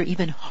procedure,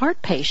 even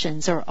heart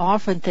patients are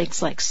offered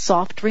things like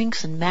soft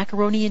drinks and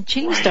macaroni and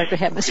cheese, right, Dr.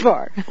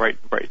 Hammesfahr.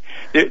 Right.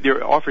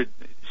 They're offered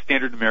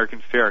standard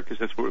American fare, because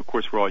that's what, of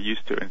course, we're all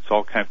used to, and it's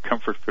all kind of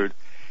comfort food.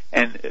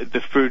 And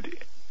the food,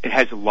 it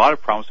has a lot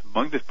of problems.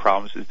 Among the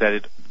problems is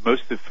that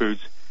most of the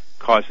foods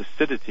cause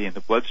acidity in the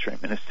bloodstream,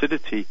 and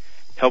acidity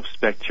helps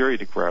bacteria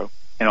to grow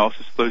and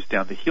also slows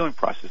down the healing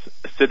process.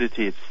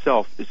 Acidity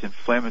itself is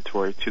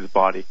inflammatory to the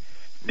body,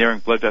 narrowing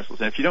blood vessels.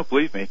 And if you don't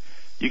believe me,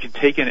 you can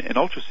take an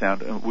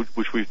ultrasound,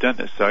 which we've done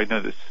this, so I know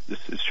this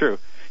is true.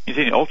 You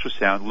can take an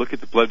ultrasound, look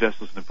at the blood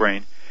vessels in the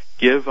brain,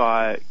 give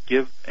and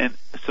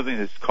something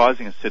that's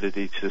causing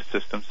acidity to the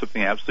system,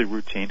 something absolutely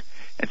routine,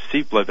 and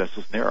see blood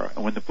vessels narrow.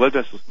 And when the blood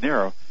vessels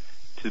narrow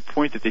to the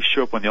point that they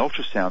show up on the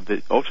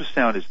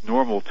ultrasound is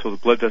normal till the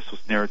blood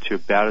vessels narrow to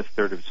about a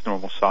third of its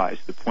normal size,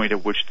 the point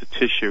at which the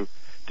tissue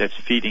that's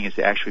feeding is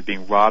actually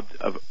being robbed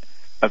of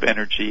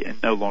energy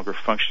and no longer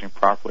functioning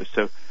properly.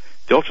 So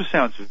the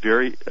ultrasound is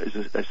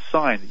a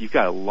sign that you've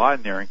got a lot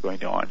of narrowing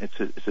going on.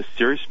 It's a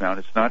serious amount.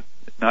 It's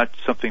not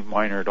something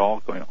minor at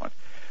all going on.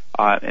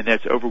 And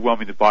that's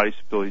overwhelming the body's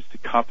abilities to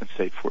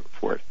compensate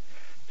for it.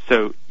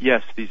 So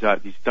yes, these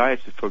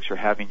diets that folks are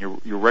having,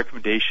 your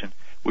recommendation,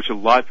 which a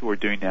lot of people are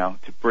doing now,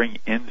 to bring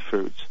in the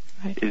foods,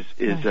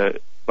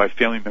 by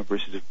family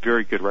members, is a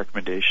very good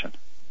recommendation.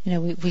 You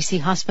know, we see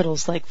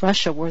hospitals like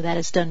Russia where that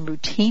is done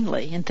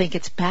routinely and think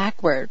it's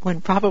backward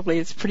when probably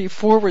it's pretty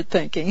forward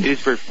thinking. It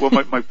is very well.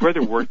 My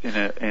brother worked in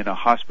a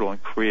hospital in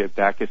Korea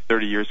back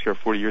 30 years ago,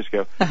 40 years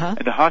ago, and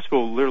the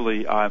hospital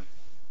literally,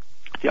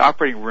 the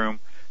operating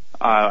room,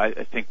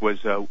 I think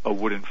was a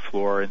wooden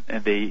floor,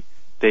 and they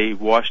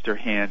washed their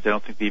hands. I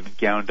don't think they even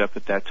gowned up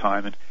at that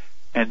time,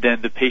 and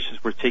then the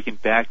patients were taken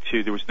back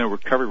to, there was no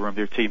recovery room.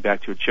 They were taken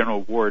back to a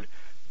general ward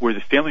where the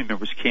family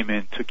members came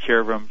in, took care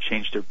of them,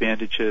 changed their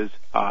bandages,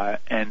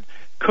 and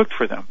cooked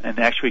for them, and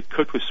actually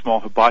cooked with small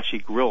hibachi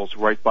grills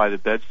right by the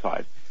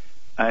bedside,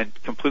 and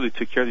completely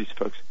took care of these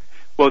folks.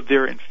 Well,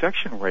 their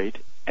infection rate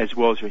as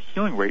well as their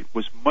healing rate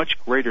was much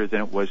greater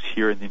than it was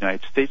here in the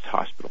United States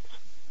hospitals.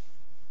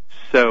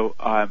 So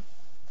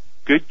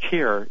good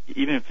care,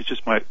 even if it's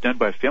just done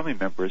by family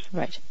members,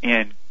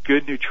 and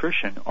good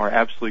nutrition are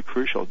absolutely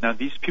crucial. Now,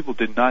 these people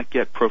did not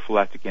get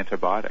prophylactic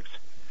antibiotics.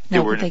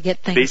 No, they get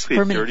things,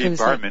 fermented foods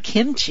like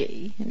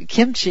kimchi.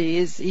 Kimchi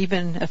is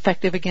even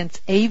effective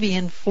against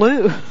avian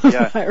flu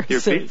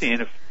viruses. They're basically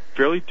in a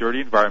fairly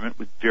dirty environment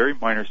with very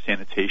minor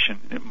sanitation,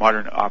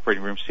 modern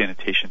operating room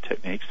sanitation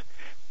techniques.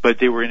 But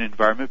they were in an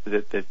environment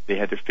that they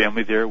had their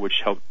family there,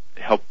 which helped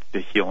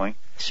the healing.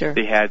 Sure.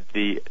 They had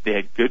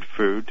good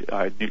food,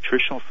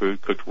 nutritional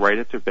food cooked right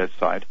at their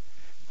bedside.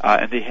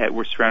 And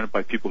were surrounded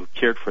by people who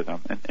cared for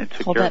them and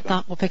took Hold care that of them.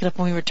 thought. We'll pick it up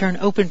when we return.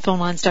 Open phone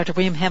lines. Dr.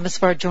 William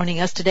Hammesfahr joining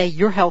us today.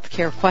 Your health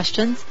care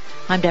questions.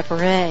 I'm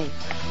Deborah.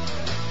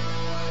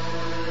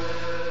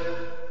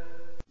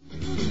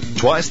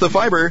 Twice the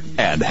fiber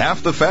and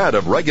half the fat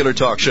of regular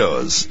talk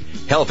shows.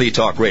 Healthy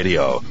Talk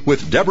Radio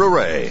with Deborah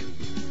Ray.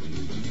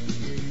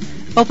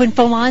 Open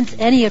phone lines,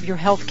 any of your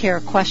health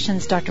care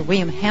questions. Dr.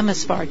 William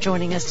Hammesfahr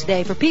joining us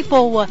today. For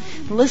people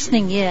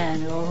listening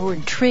in or who are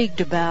intrigued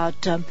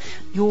about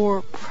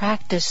your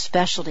practice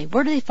specialty,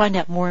 where do they find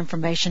out more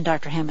information,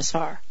 Dr.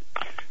 Hammesfahr?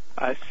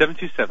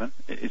 727.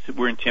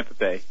 We're in Tampa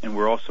Bay, and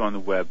we're also on the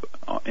web.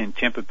 In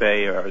Tampa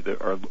Bay, our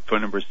phone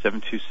number is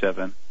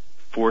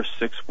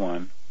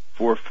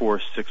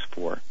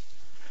 727-461-4464.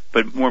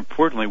 But more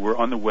importantly, we're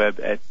on the web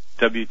at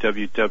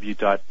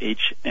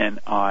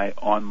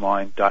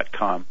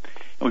www.hnionline.com.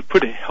 And we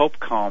put a help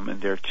column in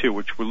there, too,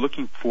 which we're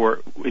looking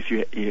for. If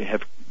you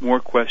have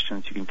more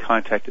questions, you can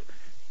contact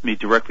me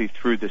directly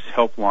through this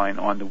helpline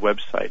on the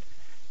website,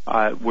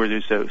 where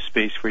there's a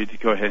space for you to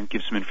go ahead and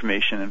give some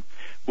information, and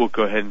we'll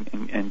go ahead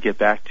and get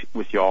back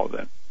with you all of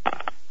that.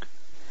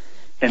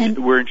 And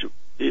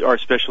our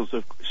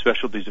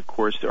specialties, of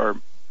course, are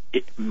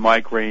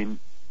migraine,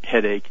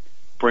 headache,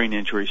 brain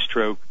injury,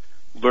 stroke,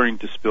 learning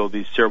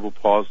disabilities, cerebral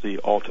palsy,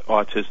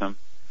 autism,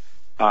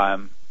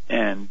 and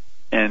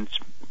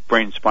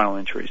brain and spinal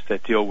injuries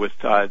that deal with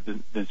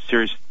the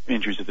serious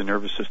injuries of the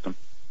nervous system.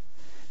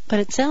 But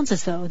it sounds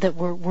as though that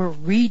we're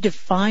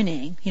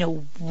redefining,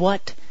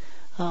 what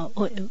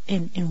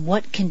in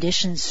what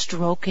conditions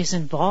stroke is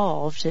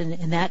involved,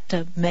 and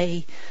that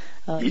may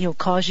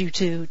cause you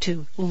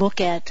to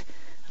look at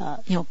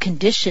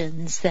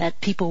conditions that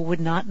people would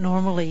not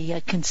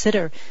normally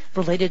consider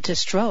related to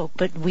stroke,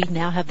 but we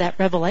now have that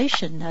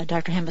revelation,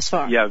 Dr.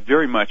 Hammesfahr. Yeah,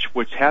 very much.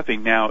 What's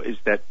happening now is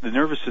that the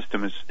nervous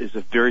system is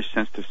a very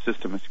sensitive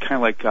system. It's kind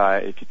of like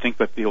if you think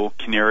about the old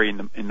canary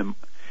in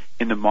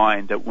the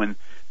mine, that when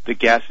the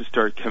gases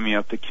started coming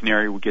up, the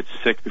canary would get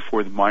sick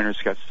before the miners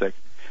got sick.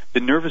 The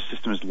nervous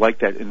system is like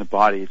that in the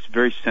body. It's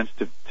very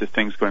sensitive to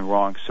things going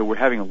wrong. So we're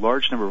having a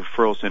large number of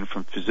referrals in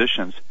from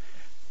physicians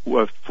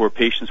for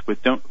patients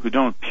who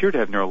don't appear to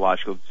have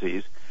neurological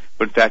disease,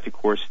 but in fact, of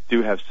course,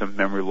 do have some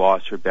memory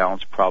loss or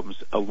balance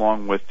problems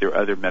along with their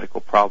other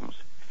medical problems.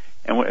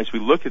 And as we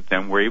look at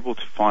them, we're able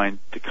to find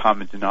the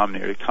common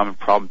denominator, the common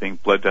problem being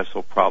blood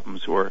vessel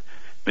problems or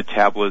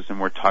metabolism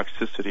or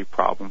toxicity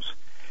problems.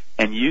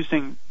 And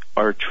using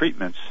our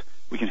treatments,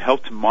 we can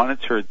help to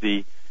monitor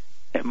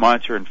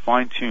and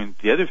fine-tune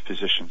the other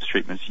physicians'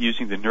 treatments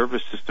using the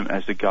nervous system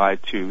as a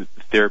guide to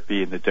the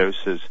therapy and the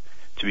doses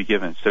to be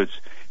given. So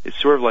it's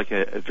sort of like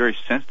a very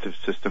sensitive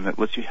system that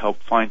lets you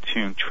help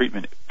fine-tune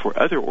treatment for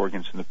other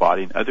organs in the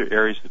body and other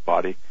areas of the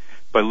body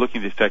by looking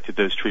at the effect of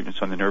those treatments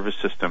on the nervous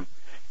system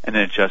and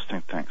then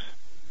adjusting things.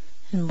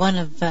 And one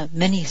of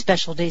many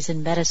specialties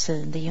in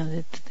medicine,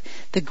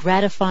 the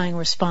gratifying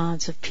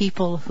response of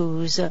people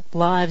whose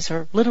lives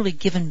are literally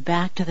given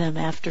back to them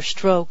after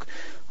stroke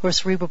or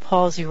cerebral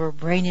palsy or a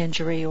brain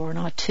injury or an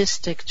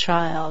autistic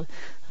child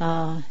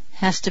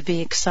has to be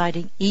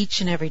exciting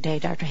each and every day,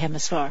 Dr.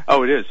 Hammesfahr.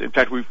 Oh, it is. In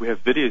fact, we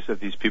have videos of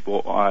these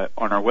people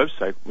on our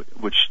website,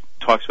 which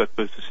talks about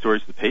both the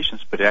stories of the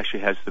patients, but it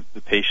actually has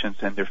the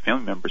patients and their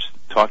family members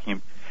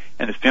talking.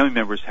 And the family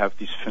members have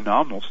these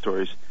phenomenal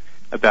stories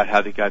about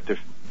how they got their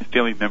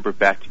family member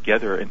back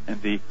together.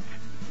 And the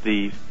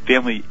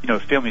family,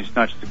 family is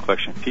not just a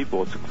collection of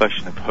people; it's a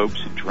collection of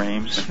hopes and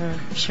dreams and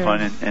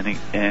fun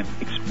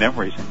and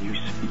memories. And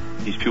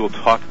these people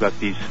talk about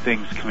these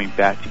things coming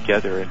back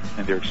together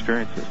and their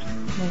experiences.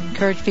 We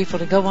encourage people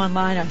to go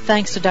online. Our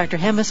thanks to Dr.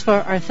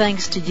 Hammesfahr. Our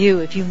thanks to you.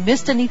 If you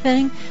missed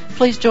anything,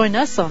 please join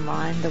us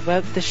online.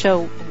 The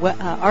show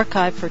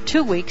archived for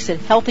 2 weeks at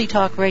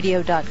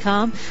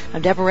healthytalkradio.com.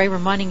 I'm Deborah Ray,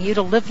 reminding you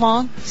to live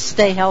long,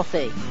 stay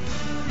healthy.